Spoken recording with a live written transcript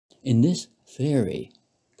In this theory,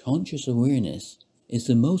 conscious awareness is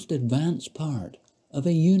the most advanced part of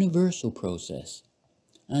a universal process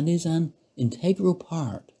and is an integral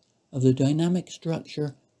part of the dynamic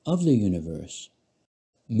structure of the universe.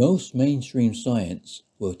 Most mainstream science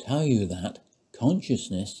will tell you that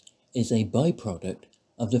consciousness is a byproduct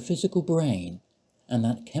of the physical brain and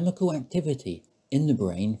that chemical activity in the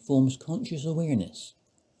brain forms conscious awareness.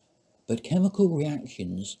 But chemical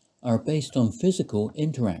reactions are based on physical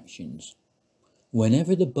interactions.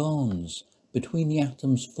 Whenever the bonds between the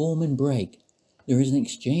atoms form and break, there is an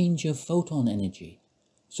exchange of photon energy.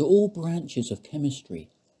 So all branches of chemistry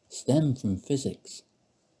stem from physics.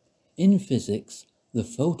 In physics, the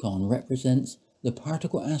photon represents the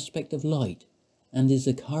particle aspect of light and is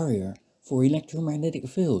a carrier for electromagnetic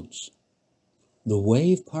fields. The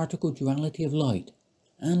wave-particle duality of light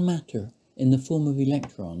and matter in the form of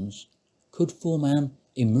electrons could form an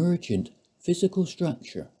emergent physical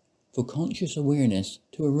structure for conscious awareness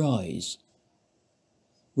to arise.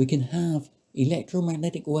 We can have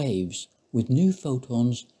electromagnetic waves with new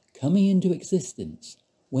photons coming into existence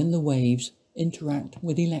when the waves interact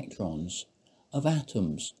with electrons of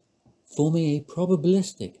atoms, forming a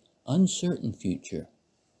probabilistic, uncertain future.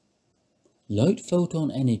 Light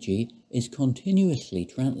photon energy is continuously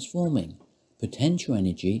transforming potential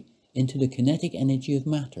energy into the kinetic energy of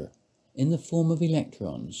matter in the form of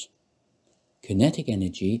electrons. Kinetic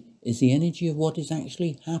energy is the energy of what is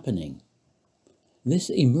actually happening. This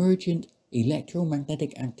emergent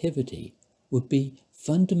electromagnetic activity would be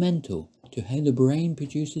fundamental to how the brain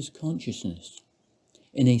produces consciousness,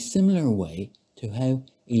 in a similar way to how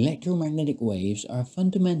electromagnetic waves are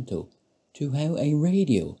fundamental to how a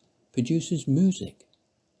radio produces music.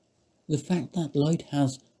 The fact that light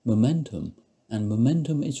has momentum and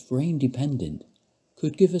momentum is frame dependent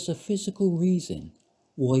could give us a physical reason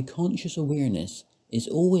why conscious awareness is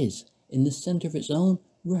always in the center of its own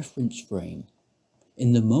reference frame,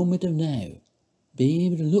 in the moment of now, being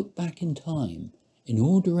able to look back in time in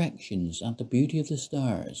all directions at the beauty of the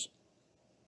stars,